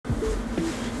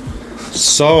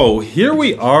So here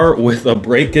we are with a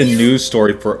breaking news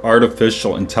story for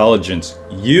artificial intelligence.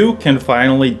 You can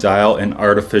finally dial an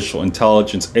artificial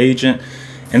intelligence agent,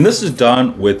 and this is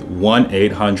done with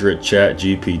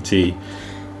 1-800-CHAT-GPT.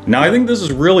 Now I think this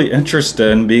is really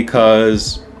interesting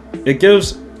because it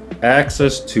gives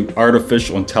access to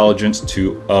artificial intelligence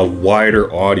to a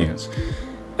wider audience.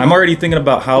 I'm already thinking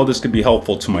about how this could be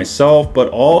helpful to myself, but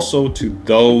also to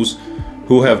those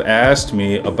who have asked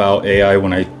me about AI.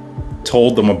 When I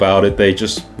told them about it, they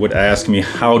just would ask me,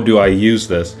 how do I use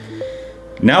this?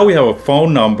 Now we have a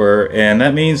phone number, and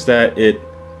that means that it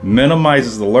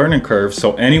minimizes the learning curve,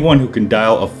 so anyone who can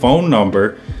dial a phone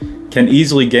number can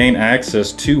easily gain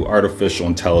access to artificial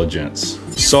intelligence.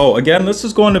 So again, this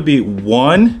is going to be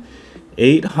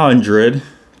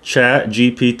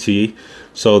 1-800-CHAT-GPT.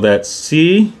 So that's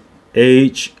CHAT-GPT.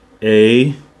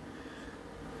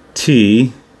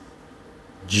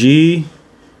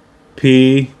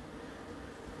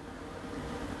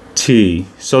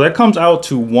 So that comes out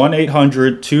to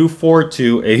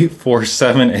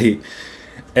 1-800-242-8478.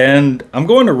 And I'm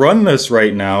going to run this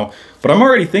right now, but I'm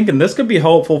already thinking this could be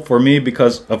helpful for me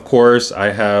because, of course,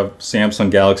 I have Samsung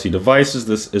Galaxy devices.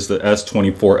 This is the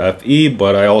S24 FE,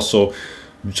 but I also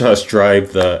just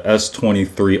drive the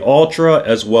S23 Ultra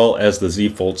as well as the Z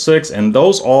Fold 6, and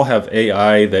those all have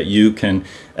AI that you can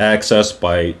access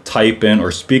by typing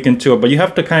or speaking to it, but you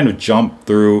have to kind of jump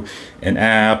through an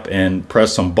app and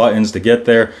press some buttons to get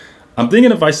there. I'm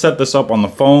thinking if I set this up on the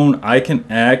phone, I can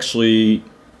actually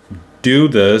do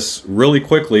this really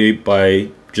quickly by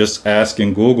just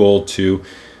asking Google to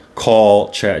call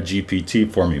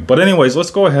ChatGPT for me. But anyways,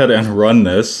 let's go ahead and run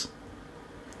this.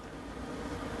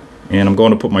 And I'm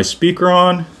going to put my speaker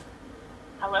on.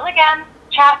 Hello again,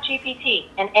 ChatGPT,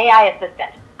 an AI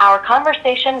assistant. Our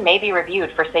conversation may be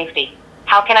reviewed for safety.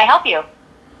 How can I help you?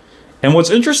 And what's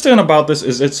interesting about this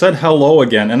is it said hello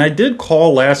again. And I did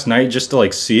call last night just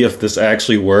to see if this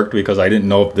actually worked, because I didn't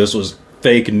know if this was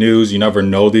fake news. You never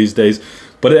know these days.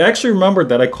 But it actually remembered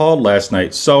that I called last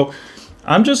night. So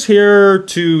I'm just here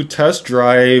to test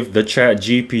drive the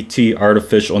ChatGPT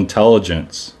artificial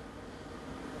intelligence.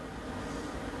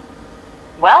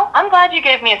 Well, I'm glad you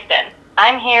gave me a spin.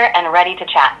 I'm here and ready to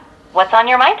chat. What's on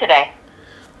your mind today?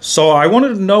 So I wanted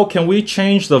to know, can we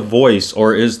change the voice,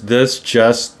 or is this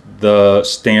just the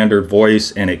standard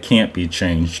voice and it can't be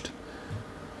changed?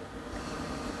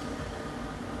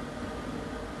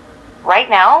 Right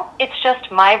now, it's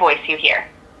just my voice you hear.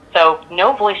 So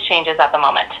no voice changes at the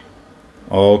moment.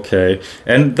 Okay,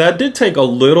 and that did take a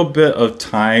little bit of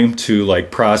time to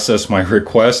process my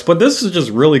request, but this is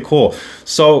just really cool.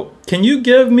 So can you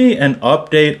give me an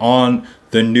update on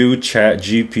the new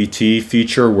ChatGPT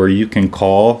feature where you can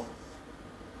call?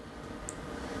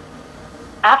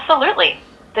 Absolutely.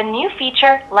 The new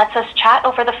feature lets us chat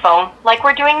over the phone like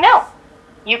we're doing now.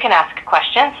 You can ask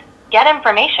questions, get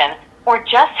information, or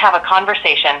just have a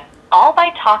conversation, all by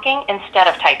talking instead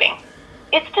of typing.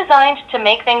 It's designed to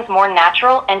make things more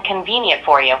natural and convenient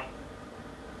for you.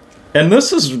 And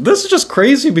this is just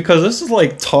crazy because this is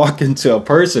like talking to a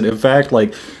person. In fact, I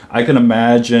can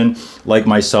imagine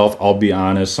myself, I'll be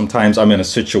honest, sometimes I'm in a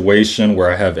situation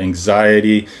where I have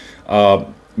anxiety.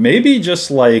 Maybe just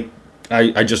I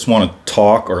just want to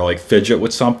talk or fidget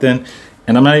with something.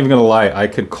 And I'm not even gonna lie, I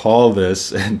could call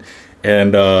this and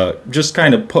just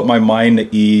kind of put my mind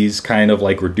at ease, kind of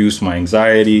reduce my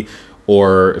anxiety.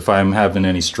 Or if I'm having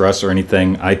any stress or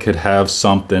anything, I could have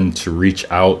something to reach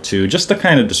out to just to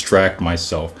kind of distract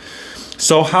myself.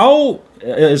 So how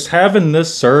is having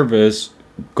this service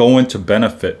going to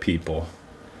benefit people?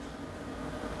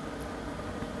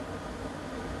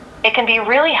 It can be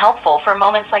really helpful for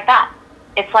moments like that.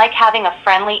 It's like having a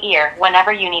friendly ear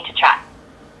whenever you need to chat.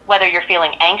 Whether you're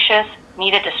feeling anxious,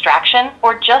 need a distraction,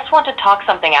 or just want to talk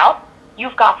something out,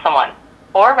 you've got someone,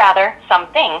 or rather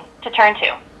something, to turn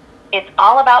to. It's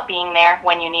all about being there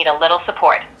when you need a little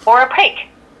support or a break.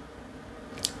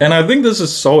 And I think this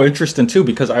is so interesting too,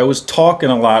 because I was talking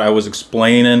a lot. I was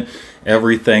explaining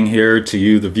everything here to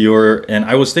you, the viewer, and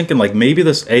I was thinking maybe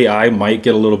this AI might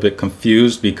get a little bit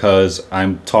confused because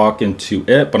I'm talking to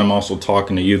it, but I'm also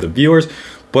talking to you, the viewers.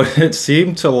 But it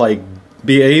seemed to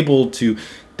be able to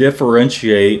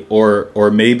differentiate or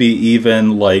maybe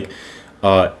even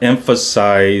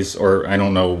emphasize, or I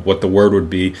don't know what the word would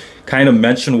be, kind of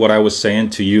mention what I was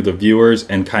saying to you, the viewers,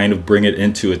 and kind of bring it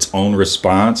into its own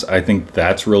response. I think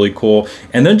that's really cool.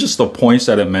 And then just the points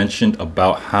that it mentioned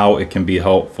about how it can be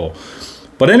helpful.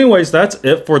 But anyways, that's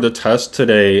it for the test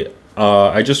today.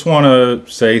 I just want to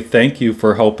say thank you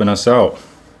for helping us out.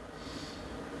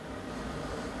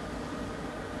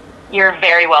 You're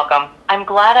very welcome. I'm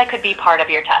glad I could be part of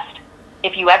your test.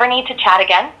 If you ever need to chat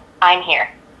again, I'm here.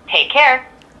 Take care.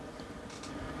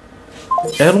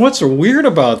 And what's weird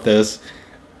about this,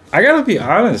 I gotta be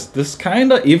honest, this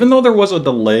kinda, even though there was a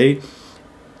delay,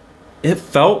 it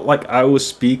felt like I was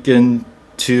speaking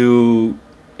to,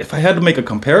 if I had to make a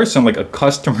comparison, like a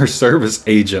customer service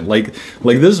agent. Like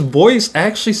this voice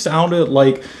actually sounded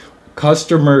like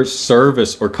customer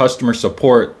service or customer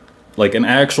support, like an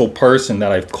actual person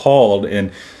that I've called,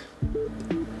 and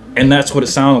that's what it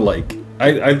sounded like.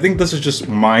 I think this is just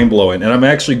mind-blowing, and I'm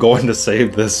actually going to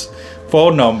save this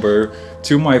phone number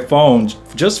to my phone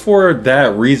just for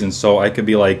that reason, so I could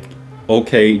be like,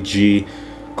 okay, G,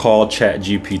 call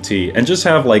ChatGPT, and just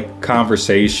have like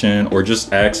conversation or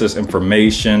just access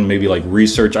information, maybe like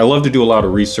research. I love to do a lot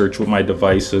of research with my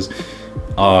devices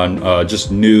on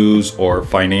just news or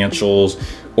financials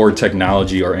or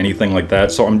technology or anything like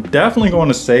that. So I'm definitely going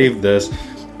to save this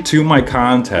to my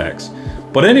contacts.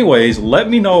 But anyways, let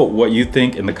me know what you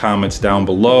think in the comments down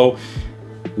below.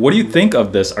 What do you think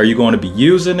of this? Are you going to be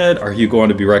using it? Are you going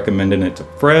to be recommending it to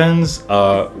friends?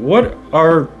 What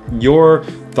are your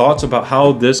thoughts about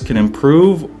how this can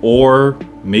improve or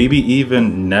maybe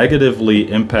even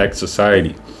negatively impact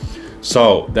society?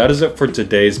 So that is it for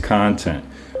today's content.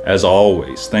 As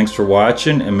always, thanks for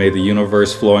watching, and may the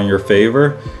universe flow in your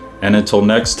favor. And until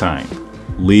next time,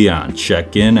 Leon,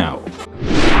 check in out.